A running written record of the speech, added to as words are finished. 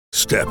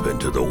Step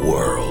into the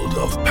world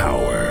of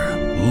power,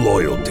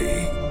 loyalty,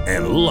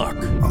 and luck.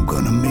 I'm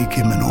gonna make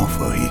him an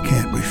offer he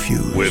can't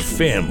refuse. With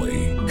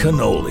family,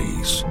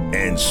 cannolis,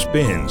 and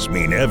spins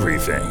mean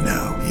everything.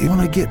 Now, you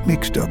wanna get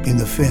mixed up in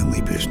the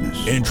family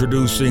business.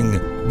 Introducing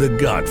The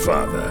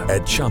Godfather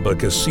at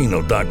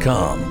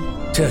ChumbaCasino.com.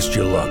 Test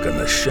your luck in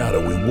the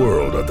shadowy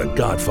world of The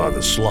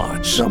Godfather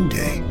slot.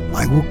 Someday,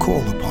 I will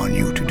call upon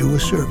you to do a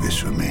service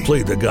for me.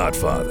 Play The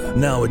Godfather,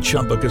 now at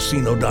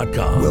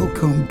ChumbaCasino.com.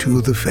 Welcome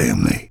to the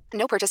family.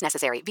 No purchase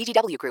necessary.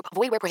 VGW Group.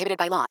 Void where prohibited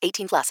by law.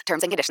 18 plus.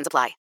 Terms and conditions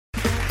apply.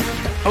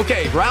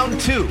 Okay, round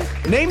two.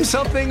 Name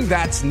something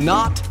that's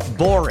not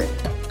boring.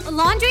 A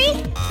laundry?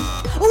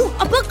 Ooh,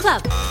 a book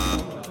club.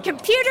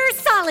 Computer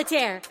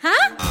solitaire,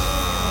 huh?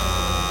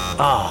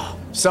 Ah,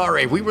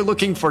 sorry, we were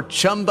looking for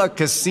Chumba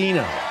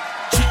Casino.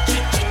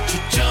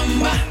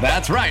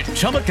 That's right,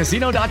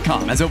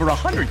 ChumbaCasino.com has over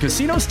 100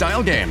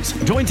 casino-style games.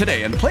 Join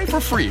today and play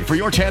for free for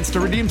your chance to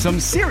redeem some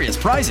serious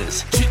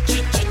prizes.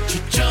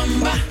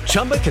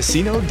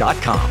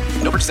 ChumbaCasino.com.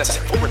 No purchase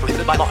necessary. Void where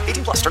prohibited by law.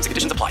 18 plus. Terms and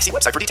conditions apply. See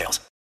website for details.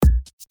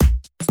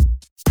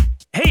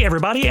 Hey,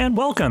 everybody, and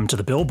welcome to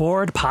the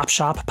Billboard Pop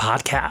Shop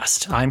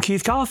Podcast. I'm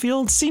Keith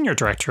Caulfield, Senior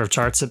Director of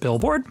Charts at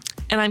Billboard.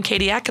 And I'm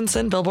Katie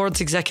Atkinson,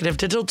 Billboard's Executive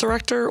Digital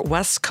Director,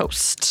 West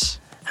Coast.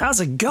 How's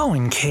it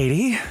going,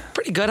 Katie?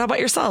 Pretty good. How about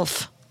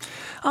yourself?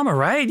 I'm all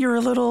right. You're a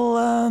little,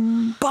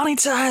 Bonnie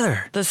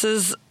Tyler. This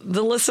is,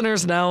 the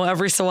listeners know,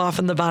 every so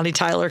often the Bonnie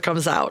Tyler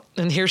comes out,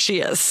 and here she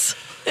is.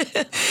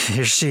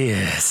 Here she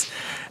is.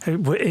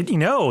 You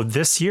know,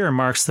 this year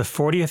marks the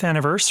 40th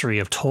anniversary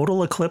of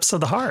Total Eclipse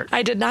of the Heart.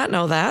 I did not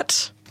know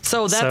that.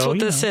 So that's what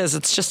this is.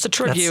 It's just a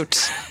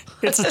tribute.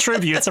 It's a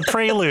tribute. It's a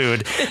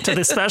prelude to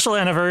the special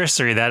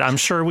anniversary that I'm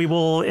sure we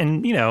will,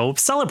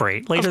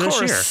 celebrate later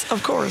this year.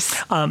 Of course.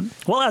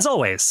 Well, as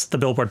always, the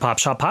Billboard Pop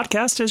Shop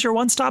Podcast is your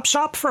one-stop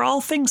shop for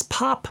all things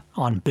pop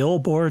on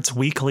Billboard's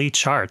weekly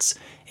charts.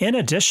 In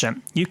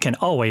addition, you can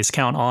always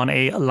count on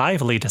a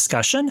lively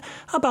discussion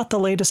about the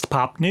latest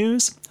pop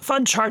news,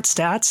 fun chart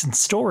stats and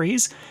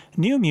stories,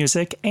 new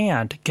music,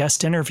 and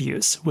guest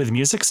interviews with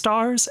music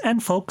stars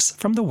and folks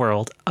from the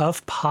world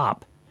of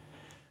pop.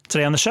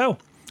 Today on the show,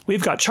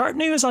 we've got chart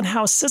news on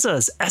how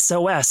SZA's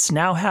SOS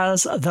now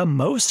has the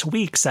most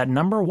weeks at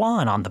number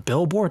 1 on the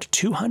Billboard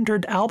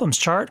 200 albums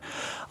chart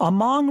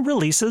among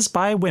releases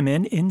by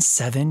women in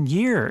 7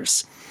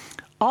 years.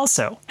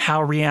 Also,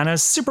 how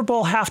Rihanna's Super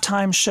Bowl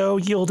halftime show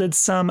yielded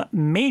some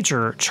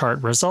major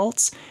chart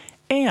results,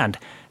 and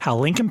how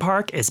Linkin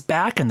Park is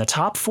back in the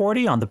top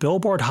 40 on the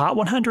Billboard Hot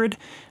 100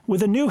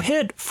 with a new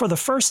hit for the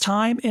first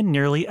time in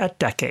nearly a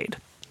decade.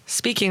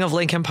 Speaking of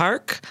Linkin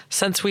Park,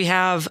 since we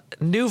have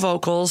new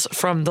vocals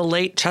from the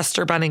late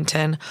Chester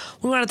Bennington,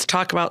 we wanted to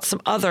talk about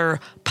some other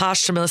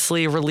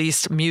posthumously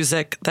released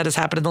music that has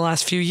happened in the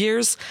last few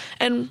years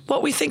and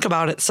what we think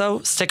about it, so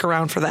stick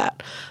around for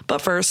that.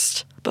 But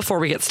first, before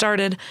we get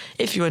started,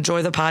 if you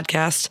enjoy the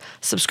podcast,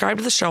 subscribe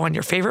to the show on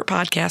your favorite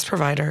podcast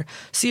provider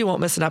so you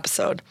won't miss an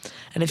episode.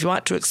 And if you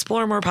want to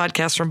explore more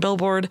podcasts from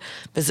Billboard,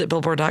 visit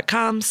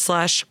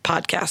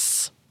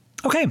billboard.com/podcasts.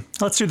 Okay,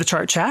 let's do the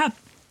chart chat.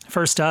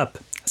 First up,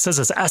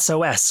 SZA's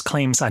SOS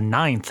claims a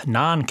 9th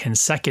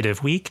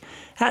non-consecutive week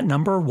at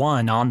number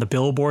 1 on the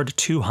Billboard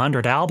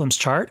 200 albums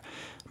chart,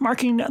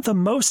 marking the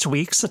most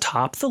weeks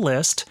atop the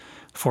list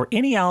for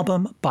any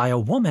album by a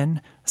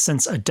woman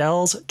since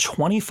Adele's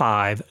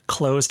 25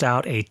 closed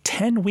out a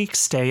 10-week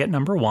stay at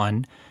number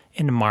 1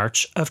 in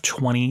March of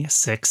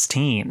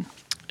 2016.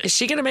 Is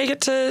she going to make it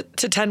to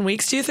 10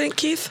 weeks, do you think,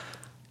 Keith?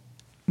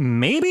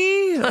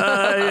 Maybe.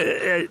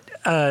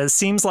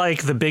 Seems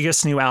like the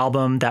biggest new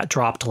album that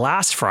dropped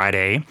last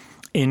Friday,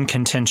 in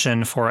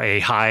contention for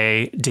a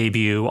high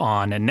debut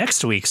on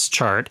next week's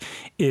chart,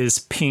 is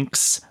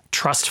Pink's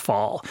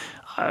Trustfall.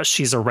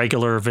 She's a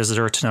regular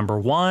visitor to number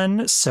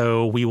 1,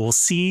 so we will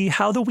see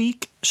how the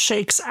week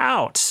shakes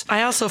out.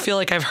 I also feel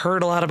like I've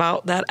heard a lot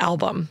about that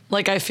album.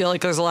 Like, I feel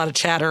like there's a lot of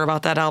chatter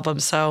about that album,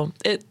 so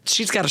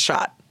she's got a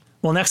shot.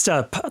 Well, next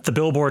up, the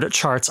Billboard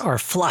charts are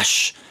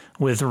flush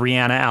with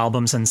Rihanna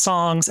albums and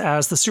songs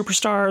as the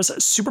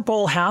superstar's Super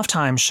Bowl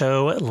halftime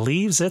show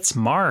leaves its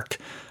mark.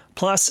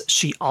 Plus,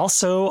 she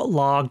also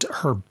logged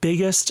her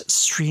biggest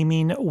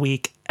streaming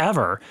week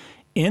ever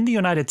in the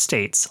United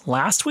States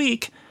last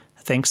week,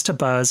 thanks to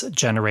buzz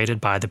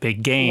generated by the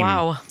big game.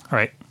 Wow. All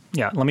right.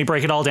 Yeah, let me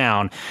break it all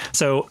down.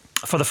 So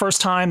for the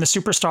first time, the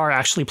superstar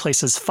actually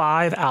places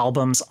 5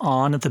 albums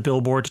on the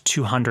Billboard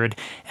 200,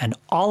 and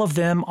all of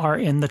them are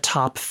in the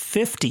top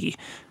 50.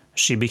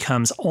 She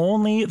becomes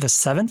only the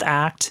 7th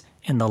act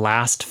in the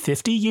last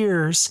 50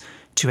 years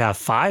to have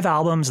 5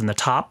 albums in the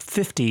top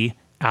 50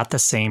 at the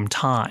same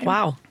time.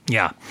 Wow.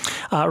 Yeah.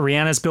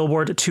 Rihanna's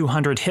Billboard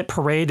 200 hit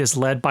parade is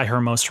led by her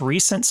most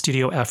recent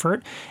studio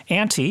effort,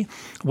 Anti,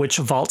 which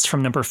vaults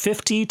from number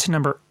 50 to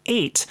number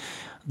 8.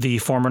 The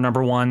former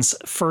number 1's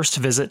first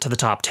visit to the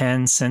top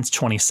 10 since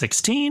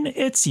 2016,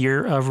 its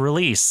year of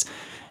release.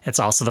 It's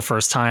also the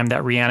first time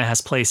that Rihanna has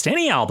placed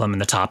any album in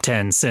the top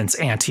 10 since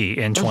Anti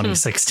in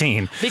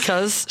 2016.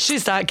 Because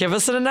she's not given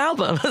us an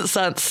album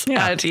since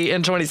Anti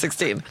in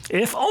 2016.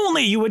 If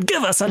only you would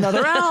give us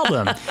another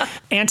album.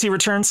 Anti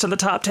returns to the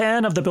top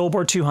 10 of the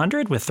Billboard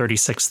 200 with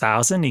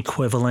 36,000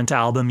 equivalent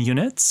album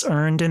units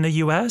earned in the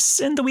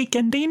U.S. in the week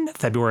ending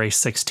February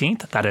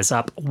 16th. That is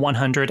up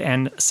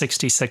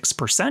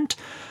 166%,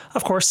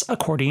 of course,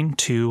 according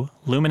to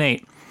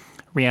Luminate.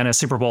 Rihanna's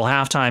Super Bowl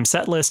halftime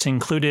set list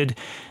included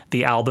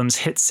the album's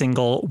hit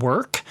single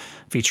Work,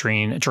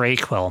 featuring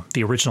Drake. Well,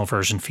 the original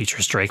version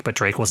features Drake, but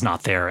Drake was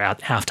not there at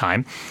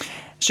halftime.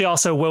 She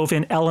also wove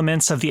in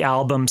elements of the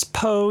album's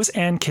Pose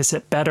and Kiss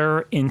It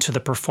Better into the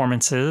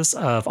performances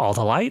of All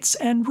the Lights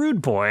and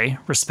Rude Boy,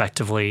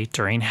 respectively,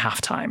 during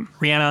halftime.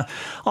 Rihanna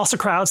also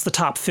crowds the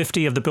top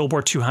 50 of the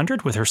Billboard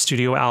 200 with her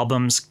studio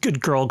albums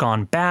Good Girl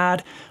Gone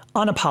Bad,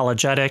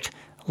 Unapologetic,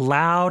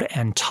 Loud,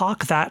 and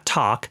Talk That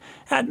Talk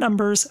at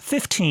numbers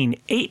 15,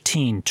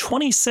 18,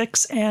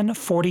 26, and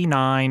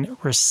 49,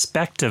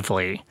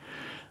 respectively.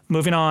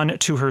 Moving on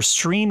to her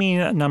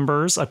streaming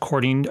numbers,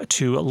 according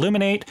to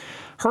Illuminate,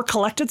 her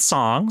collected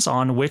songs,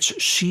 on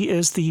which she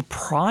is the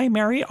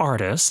primary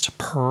artist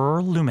per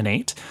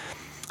Illuminate,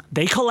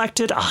 they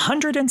collected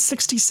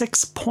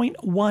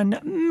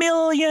 166.1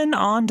 million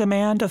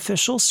on-demand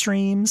official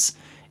streams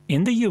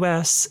in the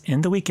U.S.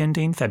 in the week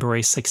ending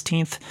February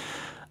 16th,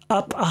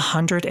 up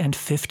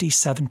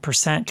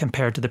 157%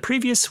 compared to the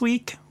previous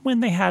week when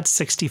they had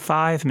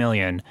 65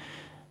 million.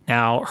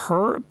 Now,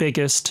 her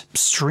biggest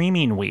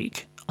streaming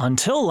week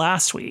until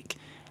last week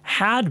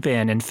had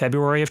been in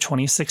February of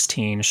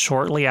 2016,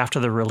 shortly after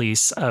the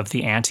release of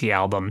the Anti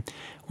album,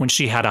 when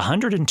she had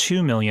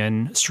 102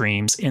 million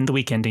streams in the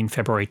week ending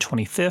February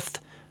 25th,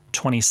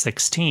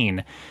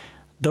 2016.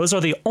 Those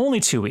are the only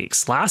 2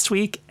 weeks, last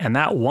week and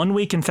that 1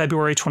 week in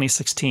February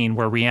 2016,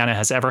 where Rihanna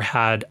has ever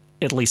had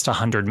at least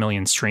 100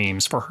 million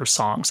streams for her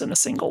songs in a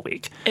single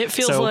week. It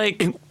feels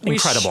like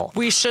incredible.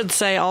 We should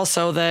say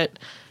also that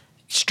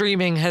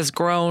streaming has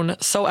grown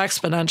so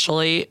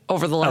exponentially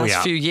over the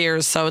last few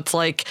years. So it's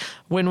like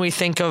when we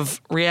think of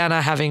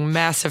Rihanna having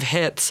massive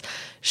hits,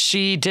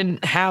 she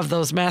didn't have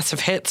those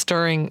massive hits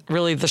during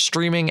really the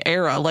streaming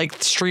era.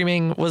 Like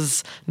streaming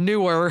was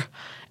newer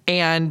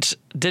and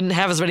didn't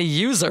have as many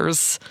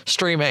users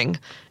streaming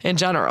in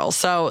general.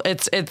 So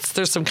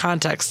there's some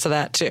context to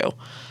that too.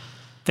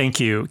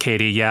 Thank you,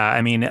 Katie. Yeah,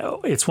 I mean,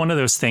 it's one of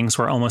those things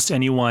where almost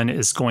anyone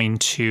is going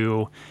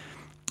to,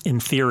 in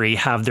theory,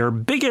 have their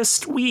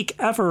biggest week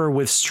ever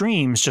with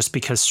streams just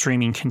because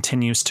streaming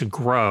continues to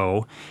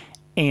grow.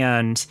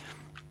 And,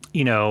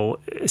 you know,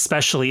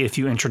 especially if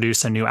you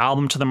introduce a new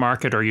album to the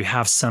market or you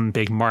have some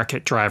big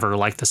market driver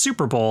like the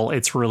Super Bowl,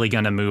 it's really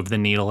going to move the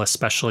needle,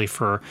 especially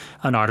for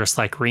an artist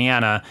like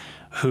Rihanna,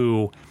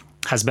 who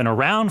has been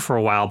around for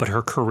a while, but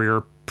her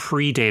career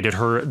predated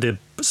her. The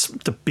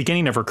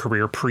beginning of her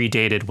career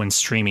predated when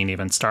streaming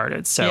even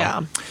started. So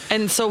yeah.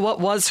 And so what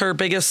was her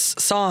biggest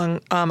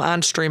song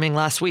on streaming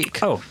last week?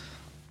 Oh,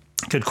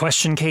 good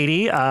question,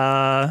 Katie.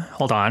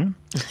 Hold on.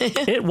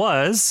 It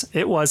was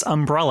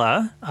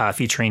Umbrella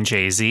featuring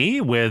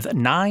Jay-Z with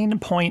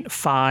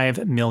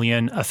 9.5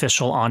 million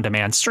official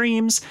on-demand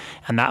streams,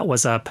 and that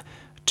was up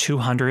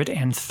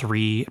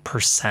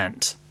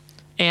 203%.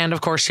 And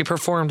of course, she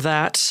performed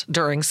that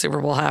during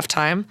Super Bowl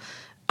halftime.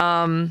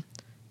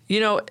 You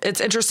know, it's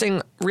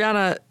interesting.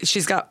 Rihanna,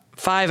 she's got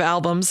 5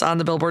 albums on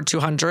the Billboard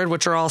 200,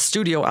 which are all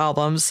studio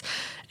albums,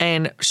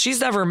 and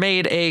she's never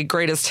made a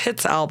greatest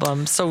hits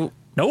album. So,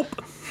 nope.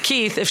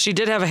 Keith, if she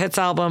did have a hits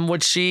album,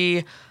 would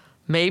she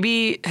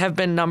maybe have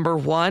been number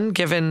 1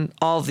 given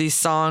all of these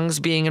songs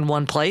being in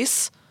one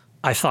place?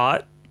 I've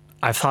thought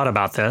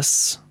about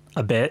this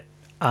a bit.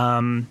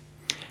 You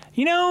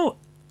know,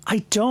 I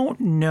don't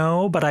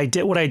know, but I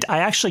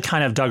actually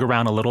kind of dug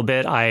around a little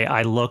bit.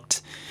 I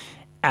looked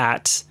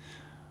at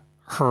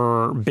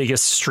her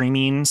biggest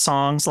streaming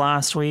songs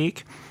last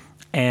week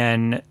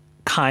and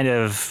kind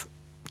of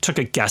took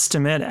a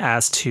guesstimate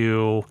as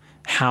to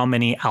how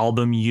many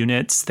album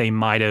units they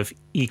might have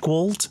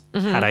equaled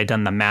had I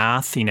done the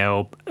math. You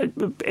know,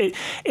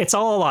 it's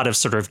all a lot of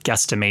sort of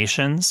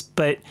guesstimations,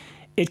 but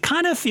it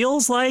kind of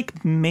feels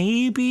like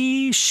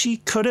maybe she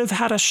could have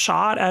had a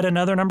shot at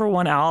another number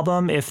 1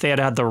 album if they had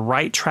had the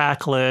right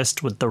track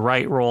list with the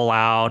right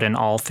rollout and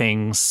all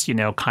things, you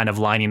know, kind of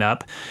lining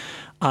up.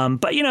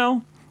 But, you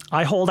know,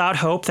 I hold out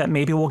hope that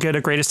maybe we'll get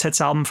a greatest hits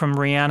album from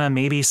Rihanna,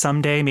 maybe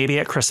someday, maybe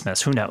at Christmas.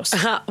 Who knows?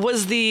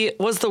 Was the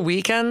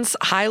Weeknd's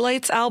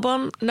Highlights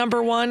album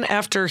number 1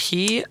 after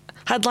he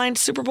headlined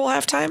Super Bowl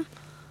halftime?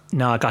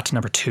 No, it got to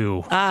number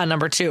 2.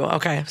 Number 2.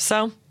 Okay.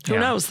 So who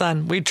knows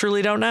then? We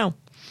truly don't know.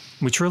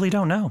 We truly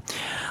don't know.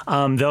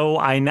 Though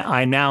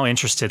I'm now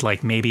interested,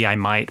 like maybe I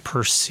might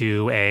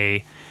pursue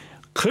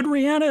could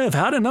Rihanna have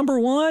had a number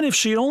 1 if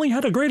she only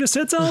had a greatest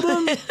hits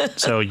album?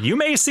 So you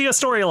may see a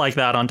story like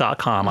that on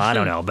 .com. I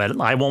don't know, but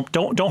I won't.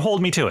 Don't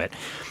hold me to it.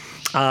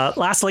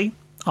 Lastly,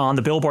 on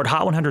the Billboard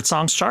Hot 100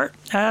 Songs chart,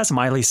 as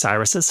Miley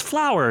Cyrus's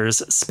Flowers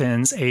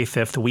spins a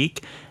 5th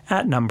week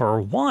at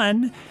number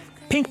 1,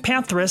 Pink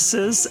Pantheress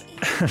is,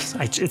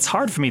 it's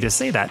hard for me to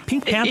say that,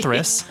 Pink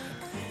Pantheress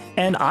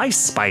and Ice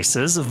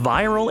Spice's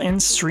viral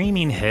and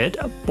streaming hit,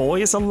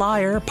 Boy is a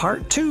Liar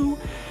Part 2,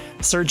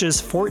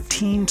 surges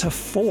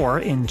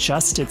 14-4 in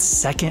just its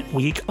second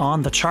week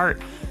on the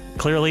chart,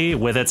 clearly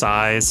with its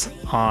eyes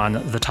on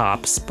the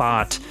top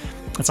spot.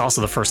 It's also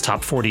the first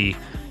top 40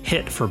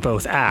 hit for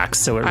both acts,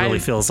 so it really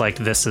feels like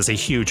this is a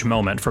huge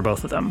moment for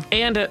both of them.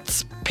 And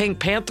it's Pink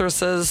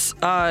Pantheress'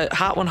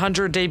 Hot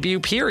 100 debut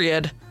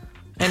period,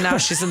 and now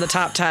she's in the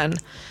top 10.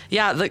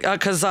 Yeah,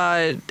 because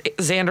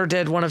Xander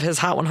did one of his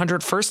Hot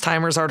 100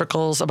 first-timers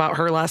articles about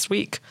her last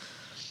week.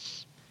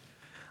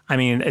 I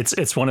mean,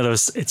 it's one of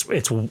those,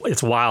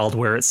 it's wild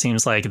where it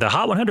seems like the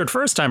Hot 100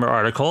 first-timer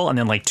article, and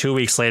then like 2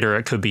 weeks later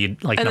it could be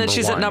like and number 1. And then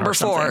she's at number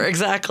 4,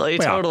 exactly,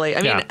 yeah, totally.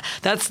 I mean,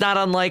 that's not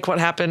unlike what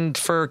happened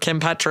for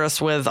Kim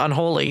Petras with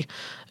Unholy,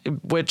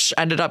 which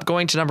ended up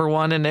going to number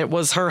 1, and it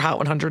was her Hot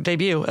 100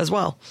 debut as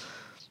well.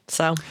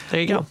 So there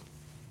you go.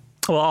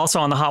 Well, also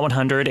on the Hot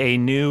 100, a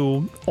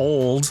new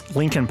old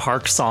Linkin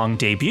Park song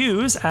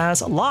debuts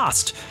as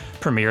Lost,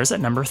 premieres at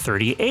number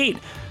 38.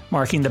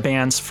 Marking the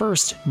band's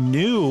first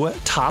new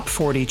top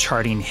 40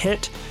 charting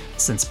hit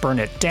since Burn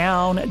It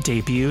Down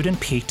debuted and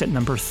peaked at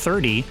number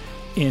 30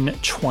 in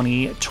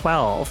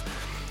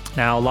 2012.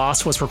 Now,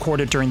 Lost was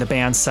recorded during the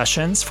band's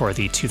sessions for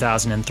the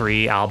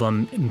 2003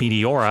 album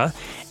Meteora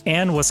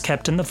and was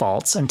kept in the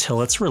vaults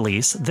until its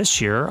release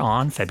this year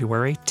on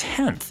February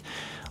 10th.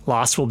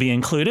 Lost will be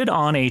included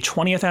on a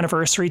 20th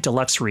anniversary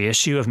deluxe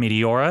reissue of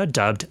Meteora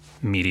dubbed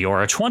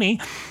Meteora 20,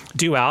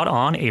 due out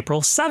on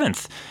April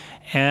 7th.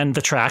 And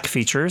the track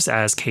features,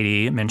 as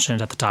Katie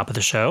mentioned at the top of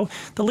the show,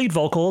 the lead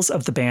vocals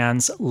of the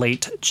band's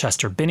late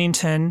Chester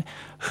Bennington,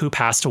 who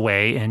passed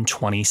away in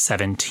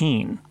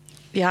 2017.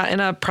 Yeah, in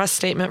a press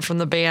statement from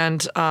the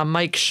band,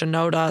 Mike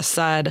Shinoda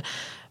said,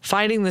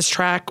 "Finding this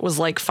track was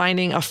like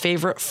finding a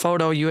favorite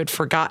photo you had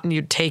forgotten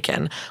you'd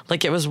taken,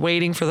 like it was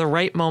waiting for the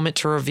right moment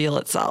to reveal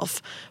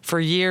itself. For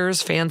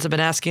years, fans have been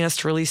asking us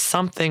to release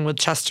something with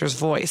Chester's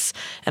voice,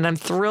 and I'm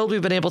thrilled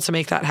we've been able to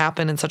make that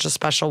happen in such a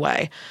special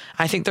way.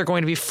 I think they're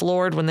going to be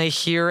floored when they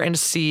hear and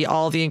see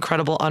all the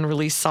incredible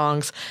unreleased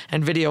songs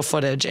and video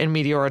footage in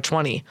Meteora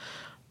 20.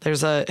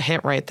 There's a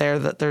hint right there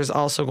that there's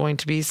also going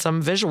to be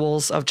some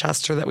visuals of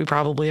Chester that we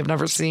probably have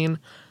never seen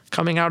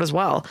coming out as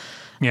well.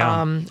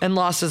 Yeah. And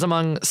Lost is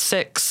among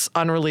 6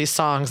 unreleased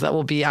songs that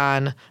will be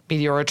on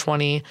Meteora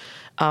 20,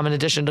 in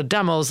addition to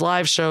demos,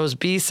 live shows,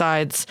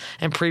 B-sides,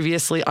 and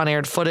previously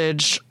unaired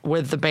footage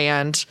with the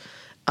band.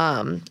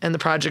 And the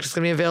project is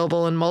going to be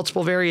available in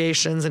multiple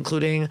variations,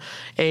 including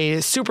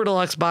a super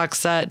deluxe box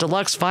set,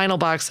 deluxe vinyl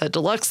box set,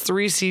 deluxe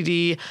 3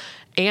 CD,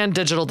 and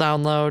digital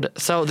download.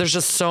 So there's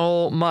just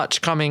so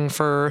much coming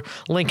for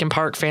Linkin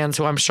Park fans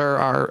who I'm sure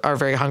are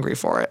very hungry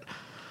for it.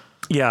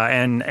 Yeah,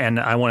 and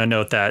I want to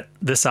note that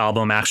this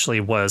album actually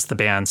was the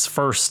band's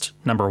first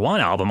number 1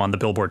 album on the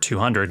Billboard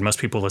 200. Most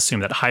people assume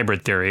that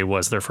Hybrid Theory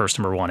was their first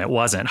number 1. It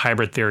wasn't.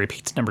 Hybrid Theory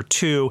peaked at number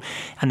 2,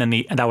 and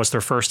then that was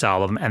their first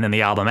album. And then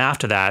the album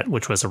after that,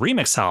 which was a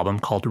remix album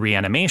called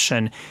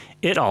Reanimation,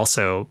 it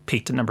also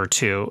peaked at number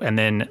 2. And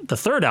then the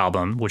third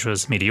album, which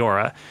was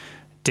Meteora,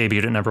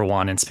 debuted at number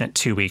 1 and spent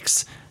 2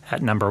 weeks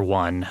at number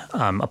 1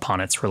 upon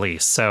its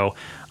release. So,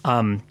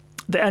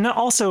 and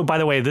also, by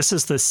the way,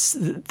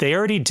 they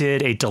already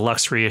did a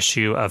deluxe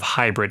reissue of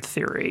Hybrid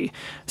Theory.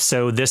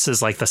 So this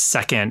is like the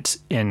second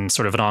in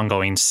sort of an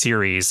ongoing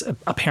series,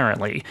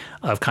 apparently,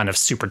 of kind of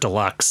super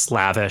deluxe,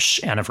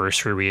 lavish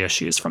anniversary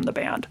reissues from the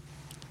band.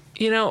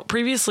 You know,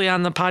 previously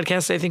on the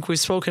podcast, I think we've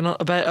spoken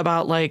a bit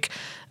about like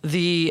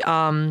the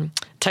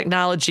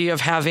technology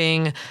of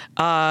having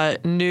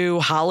new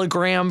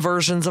hologram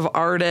versions of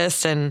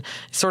artists and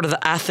sort of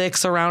the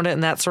ethics around it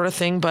and that sort of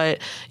thing. But,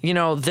 you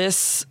know,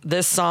 this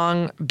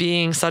song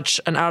being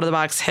such an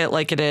out-of-the-box hit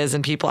like it is,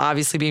 and people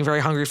obviously being very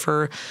hungry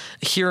for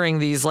hearing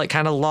these like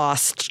kind of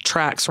lost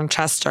tracks from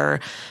Chester,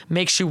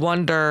 makes you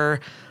wonder,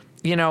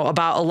 you know,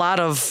 about a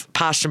lot of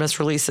posthumous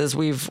releases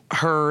we've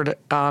heard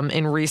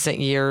in recent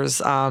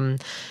years.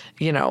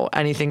 You know,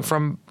 anything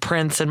from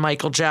Prince and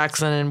Michael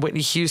Jackson and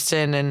Whitney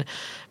Houston and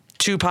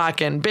Tupac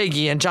and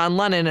Biggie and John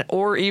Lennon,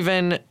 or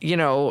even, you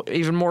know,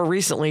 even more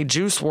recently,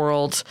 Juice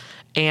WRLD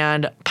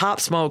and Pop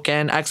Smoke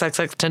and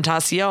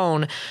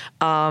XXXTentacion.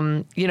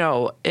 You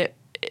know,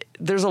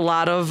 there's a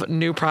lot of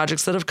new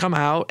projects that have come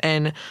out,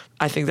 and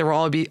I think there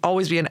will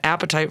always be an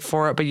appetite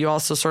for it, but you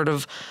also sort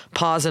of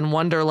pause and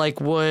wonder, like,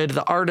 would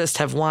the artist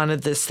have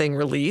wanted this thing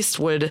released?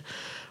 Would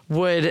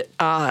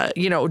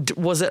you know,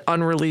 was it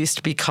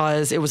unreleased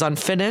because it was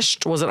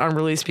unfinished? Was it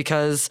unreleased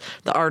because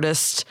the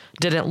artist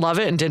didn't love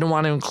it and didn't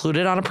want to include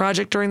it on a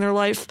project during their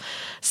life?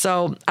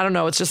 So I don't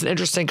know. It's just an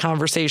interesting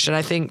conversation.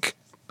 I think,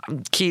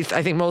 Keith,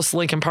 most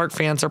Linkin Park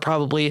fans are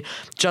probably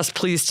just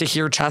pleased to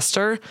hear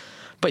Chester,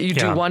 but you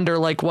do wonder,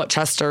 like, what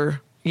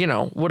Chester, you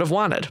know, would have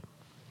wanted.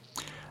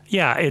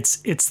 Yeah,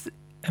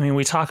 I mean,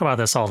 we talk about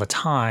this all the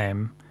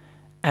time,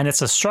 and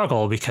it's a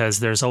struggle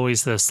because there's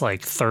always this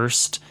like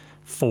thirst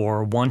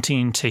for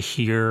wanting to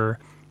hear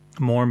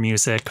more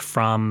music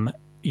from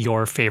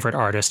your favorite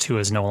artist who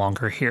is no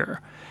longer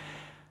here.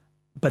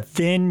 But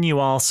then you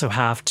also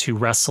have to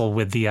wrestle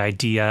with the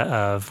idea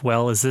of,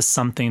 well, is this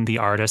something the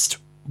artist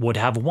would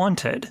have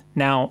wanted?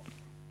 Now,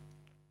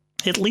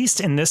 at least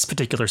in this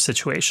particular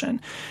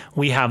situation,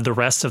 we have the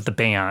rest of the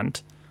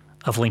band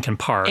of Linkin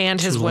Park and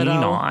his to widow,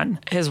 lean on.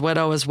 His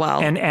widow as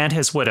well. And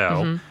his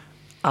widow,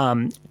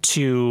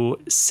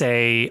 to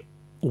say,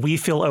 we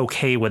feel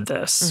okay with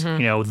this. You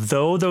know,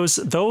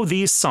 though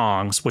these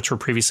songs, which were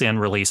previously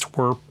unreleased,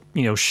 were,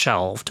 you know,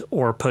 shelved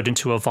or put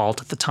into a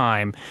vault at the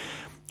time,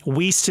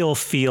 we still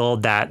feel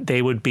that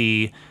they would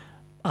be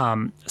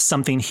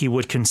something he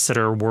would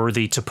consider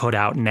worthy to put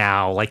out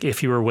now. Like if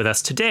he were with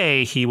us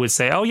today, he would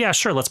say, oh yeah,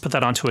 sure, let's put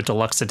that onto a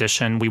deluxe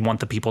edition. We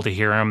want the people to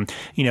hear him.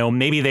 You know,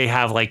 maybe they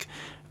have like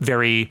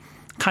very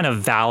kind of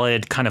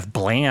valid, kind of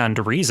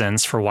bland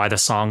reasons for why the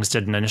songs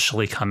didn't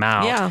initially come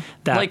out. Yeah,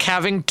 like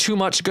having too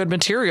much good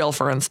material,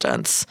 for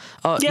instance.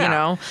 You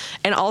know,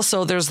 and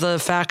also there's the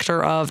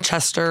factor of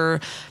Chester,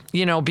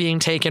 you know, being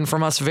taken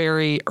from us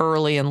very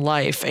early in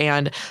life,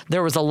 and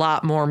there was a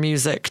lot more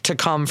music to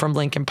come from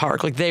Linkin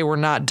Park. Like they were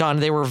not done.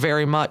 They were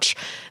very much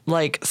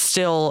like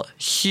still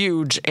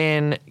huge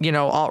in, you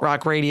know, alt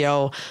rock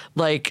radio.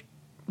 Like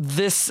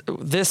this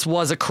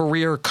was a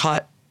career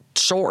cut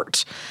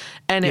short.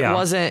 And it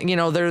wasn't, you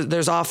know,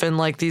 there's often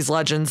like these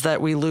legends that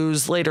we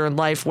lose later in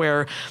life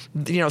where,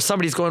 you know,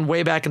 somebody's going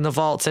way back in the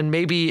vaults and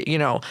maybe, you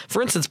know,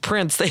 for instance,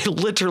 Prince, they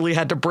literally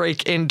had to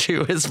break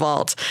into his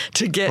vault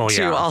to get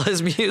to all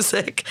his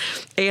music.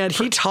 And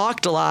he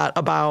talked a lot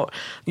about,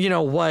 you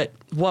know, what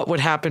would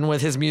happen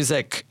with his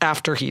music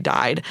after he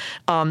died.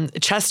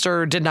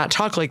 Chester did not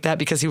talk like that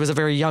because he was a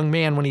very young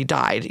man when he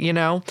died, you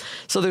know?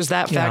 So there's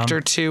that factor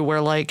too,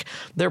 where like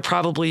they're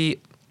probably,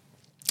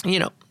 you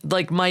know,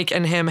 like Mike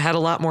and him had a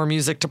lot more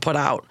music to put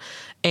out.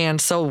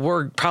 And so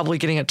we're probably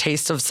getting a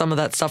taste of some of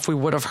that stuff we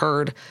would have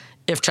heard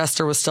if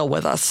Chester was still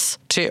with us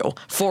too,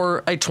 for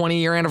a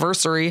 20-year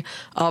anniversary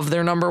of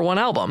their number one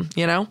album,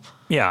 you know?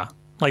 Yeah.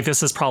 Like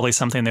this is probably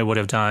something they would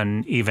have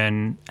done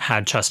even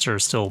had Chester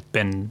still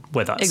been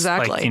with us.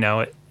 Exactly. Like, you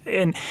know,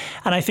 and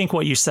I think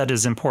what you said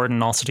is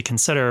important also to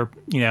consider,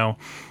 you know,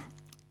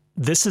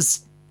 this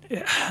is,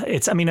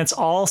 it's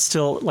all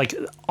still like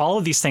all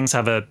of these things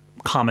have a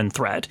common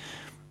thread.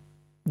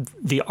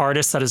 The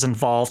artist that is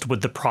involved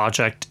with the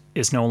project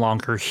is no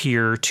longer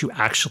here to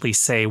actually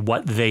say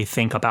what they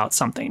think about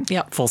something.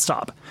 Yep. Full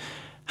stop.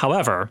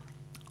 However,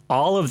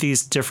 all of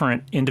these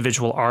different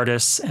individual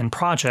artists and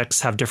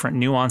projects have different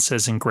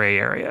nuances and gray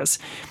areas.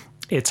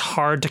 It's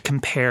hard to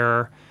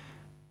compare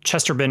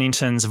Chester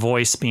Bennington's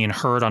voice being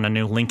heard on a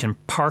new Linkin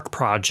Park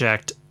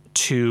project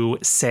to,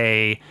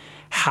 say,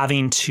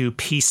 having to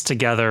piece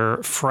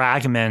together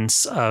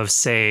fragments of,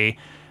 say,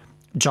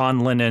 John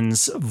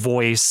Lennon's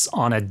voice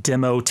on a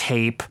demo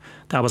tape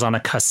that was on a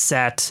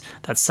cassette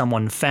that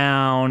someone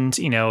found,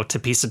 you know, to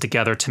piece it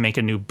together to make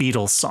a new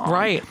Beatles song.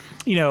 Right.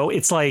 You know,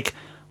 it's like,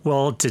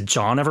 well, did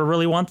John ever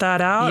really want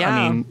that out? Yeah.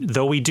 I mean,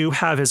 though we do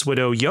have his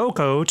widow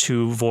Yoko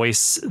to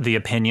voice the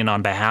opinion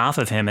on behalf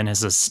of him and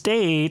his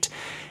estate,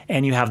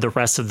 and you have the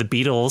rest of the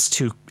Beatles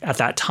to, at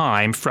that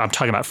time, I'm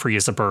talking about Free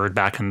as a Bird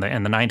back in the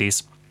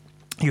 90s,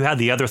 you had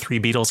the other three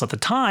Beatles at the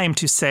time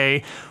to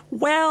say,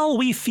 well,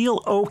 we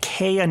feel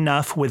okay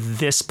enough with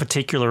this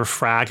particular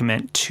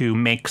fragment to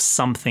make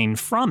something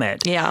from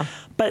it. Yeah.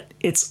 But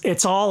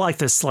it's all like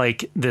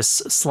this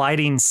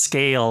sliding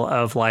scale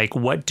of like,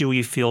 what do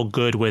we feel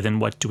good with and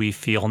what do we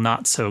feel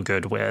not so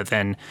good with?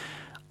 And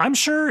I'm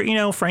sure, you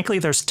know, frankly,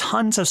 there's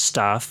tons of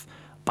stuff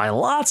by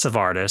lots of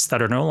artists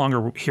that are no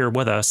longer here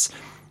with us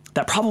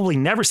that probably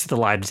never see the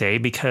light of day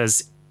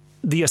because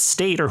the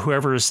estate or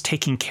whoever is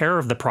taking care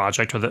of the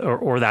project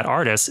or that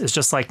artist is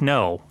just like,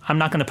 no, I'm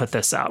not going to put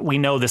this out. We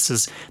know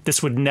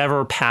this would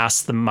never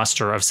pass the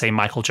muster of, say,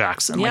 Michael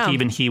Jackson. Yeah. Like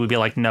even he would be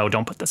like, no,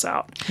 don't put this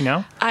out. You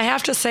know? I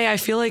have to say, I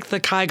feel like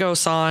the Kygo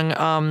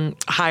song,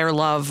 Higher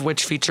Love,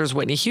 which features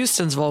Whitney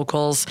Houston's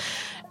vocals,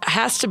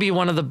 has to be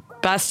one of the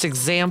best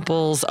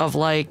examples of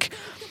like,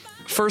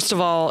 first of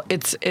all,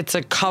 it's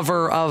a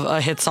cover of a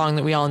hit song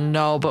that we all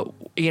know, but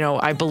you know,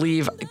 I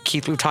believe,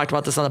 Keith, we've talked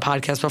about this on the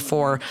podcast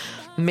before,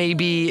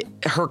 maybe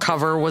her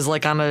cover was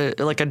like on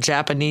a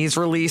Japanese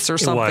release or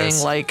something,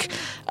 like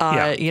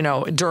you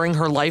know, during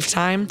her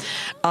lifetime.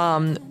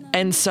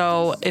 And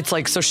so it's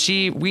like,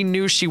 we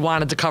knew she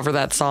wanted to cover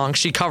that song.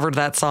 She covered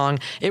that song.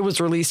 It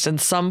was released in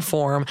some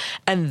form.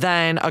 And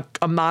then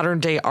a modern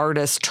day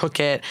artist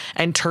took it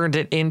and turned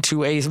it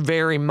into a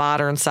very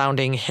modern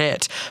sounding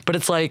hit. But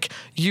it's like,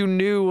 you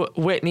knew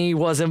Whitney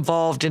was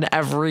involved in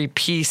every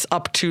piece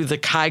up to the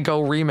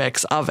Kygo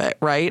remix of it,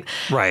 right?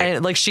 Right.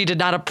 And like, she did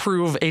not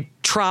approve a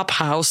Trop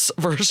House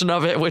version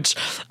of it, which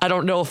I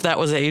don't know if that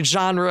was a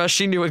genre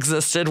she knew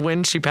existed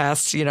when she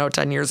passed, you know,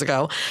 10 years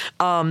ago.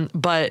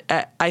 But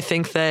I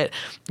think that,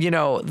 you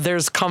know,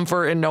 there's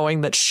comfort in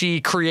knowing that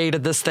she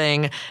created this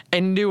thing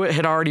and knew it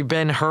had already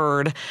been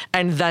heard,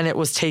 and then it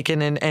was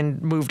taken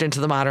and moved into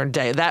the modern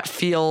day. That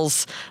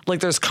feels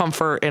like there's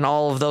comfort in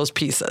all of those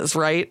pieces,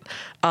 right?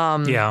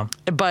 Yeah.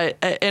 But,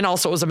 and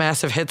also it was a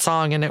massive hit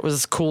song, and it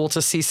was cool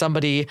to see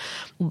somebody,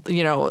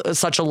 you know,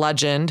 such a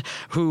legend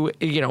who,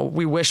 you know,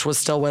 we wish was was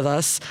still with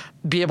us,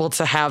 be able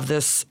to have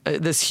this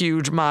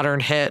huge modern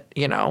hit,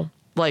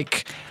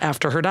 like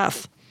after her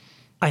death.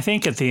 I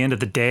think at the end of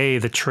the day,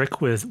 the trick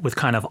with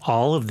kind of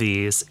all of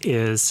these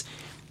is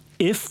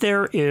if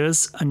there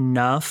is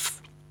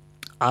enough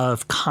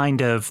of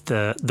kind of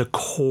the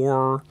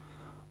core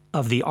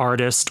of the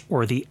artist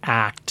or the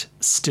act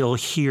still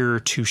here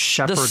to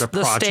shepherd a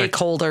project. The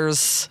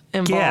stakeholders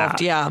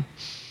involved, yeah.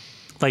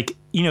 Like,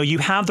 you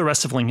have the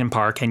rest of Linkin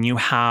Park and you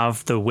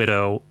have the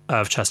widow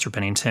of Chester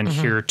Bennington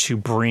here to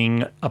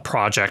bring a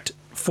project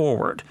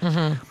forward.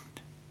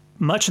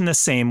 Much in the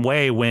same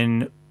way,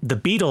 when the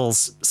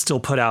Beatles still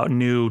put out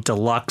new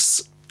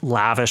deluxe,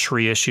 lavish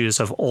reissues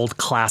of old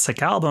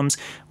classic albums,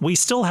 we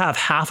still have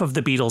half of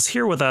the Beatles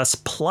here with us,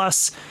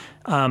 plus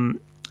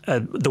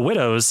the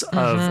widows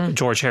of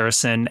George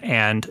Harrison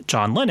and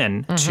John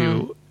Lennon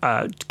to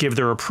give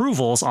their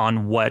approvals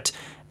on what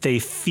they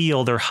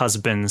feel their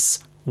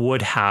husbands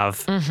would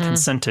have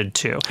consented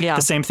to. Yeah.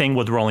 The same thing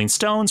with Rolling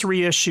Stones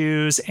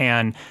reissues,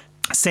 and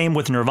same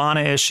with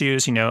Nirvana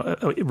issues,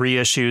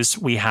 reissues.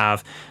 We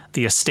have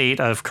the estate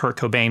of Kurt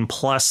Cobain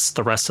plus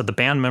the rest of the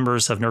band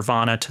members of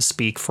Nirvana to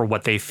speak for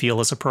what they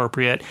feel is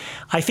appropriate.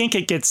 I think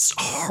it gets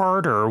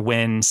harder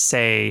when,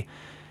 say,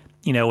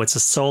 it's a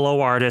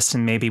solo artist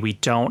and maybe we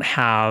don't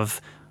have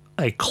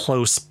a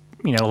close,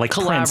 like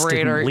Prince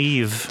didn't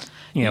leave,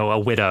 a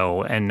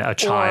widow and a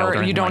child.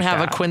 Or you don't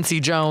have a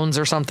Quincy Jones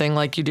or something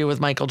like you do with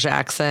Michael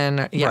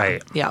Jackson. Yeah.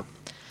 Right. Yeah.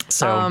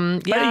 So,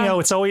 but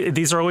it's always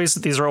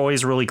these are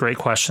always really great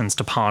questions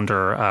to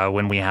ponder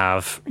when we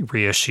have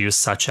reissues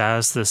such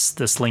as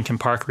this Linkin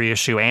Park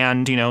reissue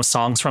and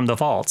songs from the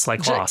vaults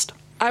like Lost.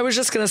 I was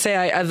just going to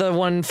say, the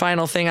one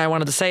final thing I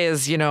wanted to say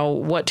is,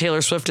 what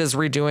Taylor Swift is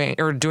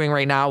doing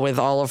right now with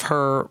all of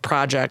her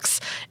projects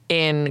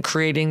in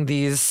creating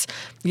these,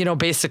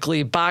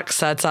 basically box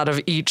sets out of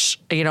each,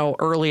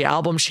 early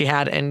album she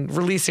had and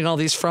releasing all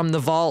these from the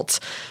vault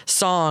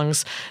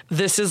songs.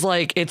 This is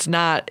like, it's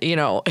not,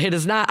 it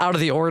is not out of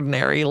the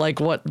ordinary,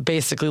 like what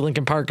basically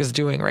Linkin Park is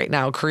doing right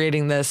now,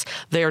 creating this.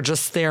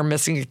 They're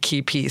missing a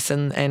key piece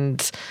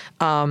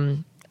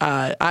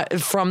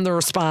from the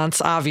response,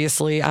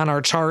 obviously, on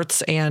our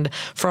charts and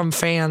from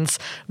fans,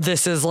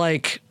 this is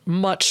like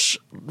much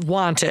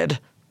wanted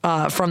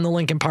from the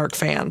Linkin Park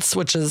fans,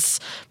 which is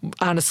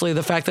honestly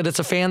the fact that it's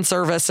a fan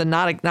service and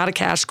not a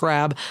cash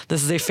grab.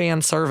 This is a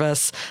fan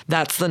service.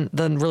 That's the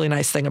really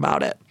nice thing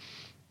about it.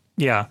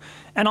 Yeah.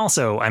 And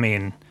also,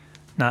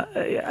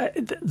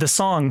 the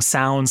song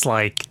sounds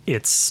like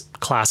it's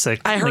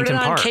classic Linkin Park. I heard it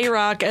on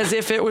K-Rock as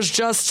if it was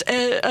just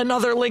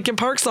another Linkin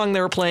Park song they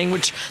were playing,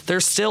 which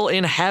they're still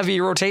in heavy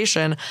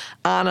rotation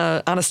on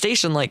a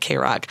station like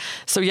K-Rock.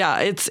 So yeah,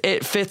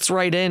 it fits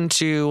right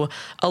into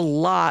a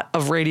lot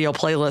of radio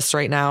playlists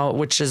right now,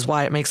 which is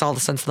why it makes all the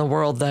sense in the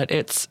world that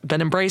it's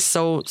been embraced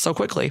so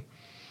quickly.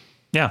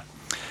 Yeah.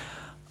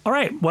 All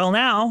right. Well,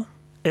 now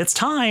it's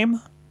time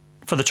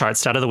for the chart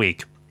stat of the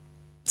week.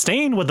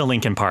 Staying with the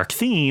Linkin Park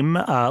theme,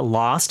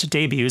 Lost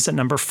debuts at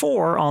number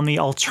 4 on the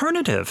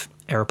alternative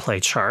airplay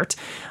chart,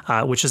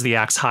 which is the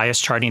act's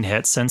highest charting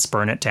hit since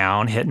Burn It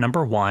Down hit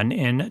number 1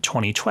 in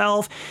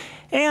 2012.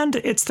 And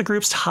it's the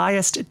group's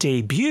highest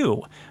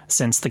debut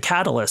since The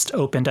Catalyst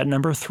opened at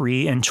number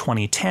 3 in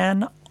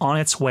 2010 on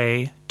its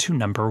way to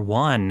number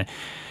 1.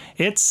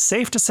 It's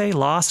safe to say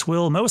Lost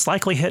will most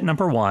likely hit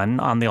number 1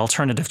 on the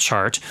alternative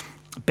chart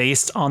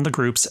based on the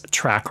group's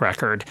track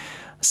record.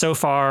 So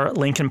far,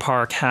 Linkin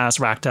Park has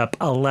racked up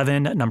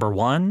 11 number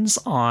 1s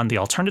on the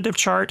alternative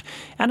chart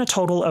and a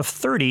total of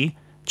 30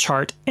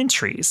 chart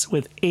entries,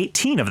 with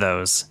 18 of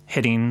those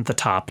hitting the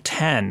top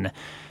 10.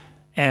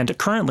 And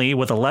currently,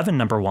 with 11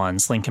 number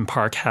 1s, Linkin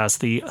Park has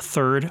the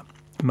third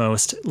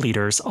most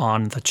leaders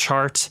on the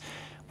chart,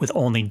 with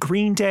only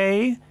Green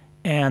Day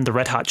and the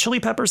Red Hot Chili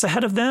Peppers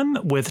ahead of them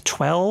with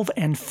 12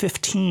 and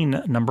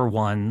 15 number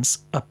 1s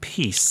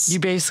apiece. You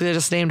basically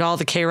just named all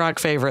the K-Rock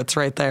favorites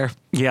right there.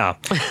 Yeah.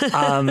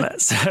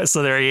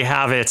 So there you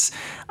have it.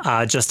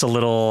 Just a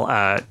little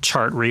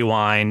chart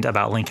rewind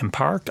about Linkin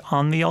Park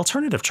on the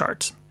alternative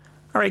chart.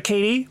 All right,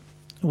 Katie,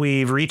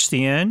 we've reached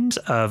the end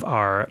of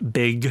our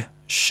big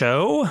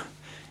show.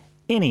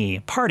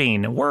 Any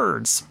parting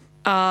words?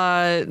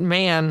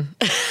 Man.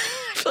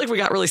 I feel like we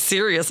got really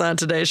serious on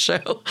today's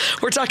show.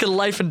 We're talking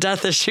life and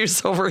death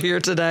issues over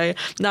here today,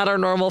 not our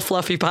normal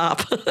fluffy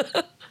pop.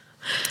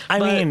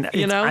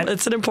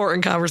 It's an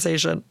important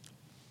conversation.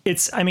 I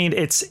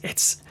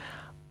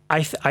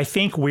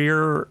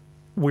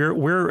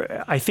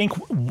think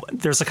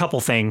there's a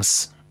couple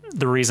things.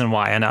 The reason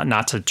why, and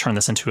not to turn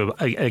this into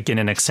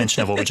an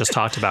extension of what we just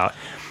talked about.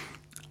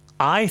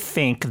 I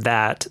think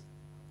that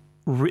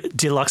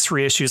deluxe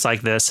reissues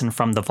like this and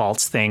from the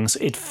vaults things,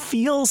 it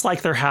feels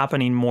like they're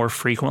happening more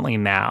frequently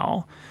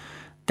now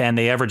than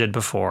they ever did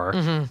before.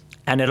 Mm-hmm.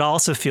 And it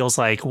also feels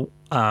like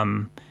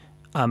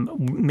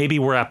maybe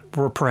we're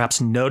perhaps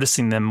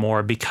noticing them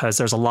more because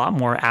there's a lot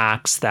more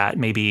acts that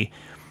maybe,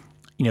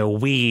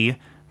 we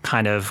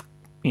kind of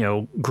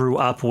grew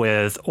up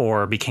with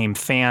or became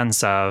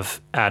fans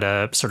of at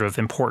a sort of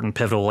important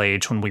pivotal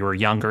age when we were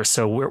younger.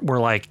 So we're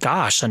like,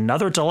 gosh,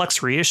 another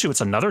deluxe reissue.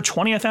 It's another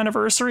 20th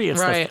anniversary.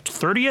 It's right. the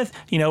 30th.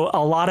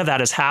 A lot of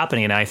that is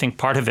happening. And I think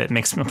part of it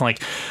makes me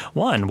like,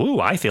 one, woo,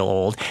 I feel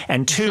old.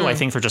 And two, I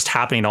think they're just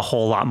happening a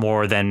whole lot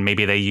more than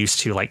maybe they used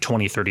to like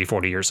 20, 30,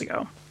 40 years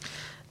ago.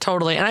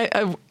 Totally.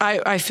 And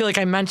I feel like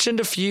I mentioned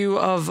a few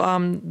of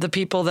the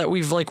people that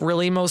we've like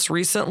really most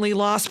recently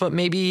lost, but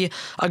maybe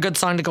a good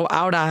song to go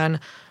out on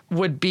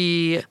would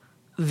be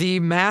the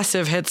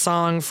massive hit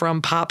song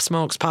from Pop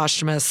Smoke's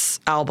posthumous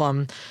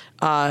album,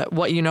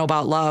 What You Know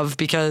About Love,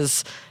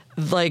 because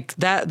like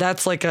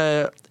that's like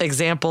a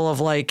example of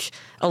like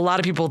a lot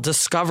of people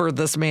discovered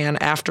this man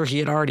after he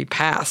had already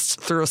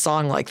passed through a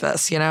song like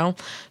this,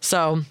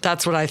 So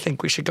that's what I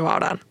think we should go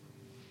out on.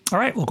 All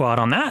right, we'll go out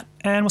on that,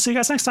 and we'll see you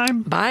guys next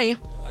time. Bye.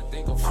 I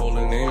think I'm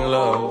falling in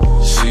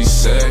love. She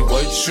said,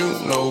 what you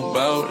know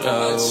about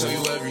love? I tell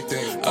you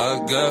everything.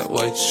 I got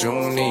what you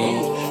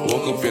need.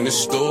 Woke up in the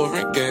store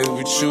and get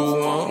what you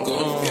want.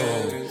 Go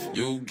get.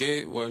 You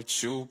get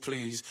what you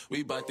please.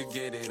 We about to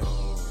get it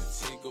on.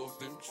 Take off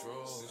them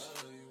drawers.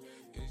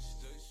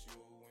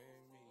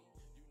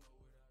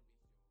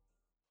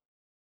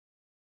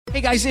 Hey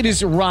guys, it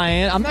is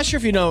Ryan. I'm not sure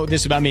if you know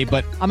this about me,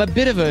 but I'm a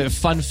bit of a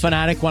fun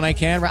fanatic when I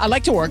can. I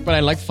like to work, but I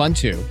like fun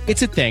too.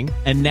 It's a thing.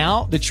 And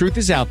now the truth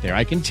is out there.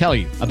 I can tell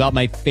you about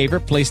my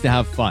favorite place to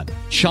have fun.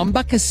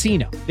 Chumba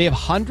Casino. They have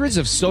hundreds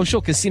of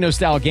social casino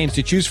style games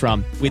to choose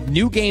from with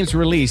new games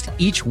released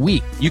each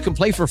week. You can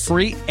play for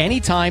free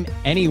anytime,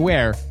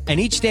 anywhere. And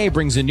each day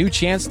brings a new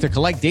chance to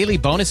collect daily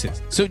bonuses.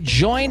 So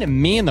join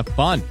me in the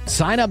fun.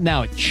 Sign up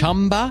now at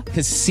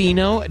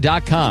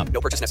ChumbaCasino.com.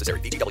 No purchase necessary.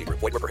 VGW Group.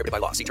 Void where prohibited by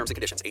law. See terms and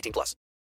conditions. 18+.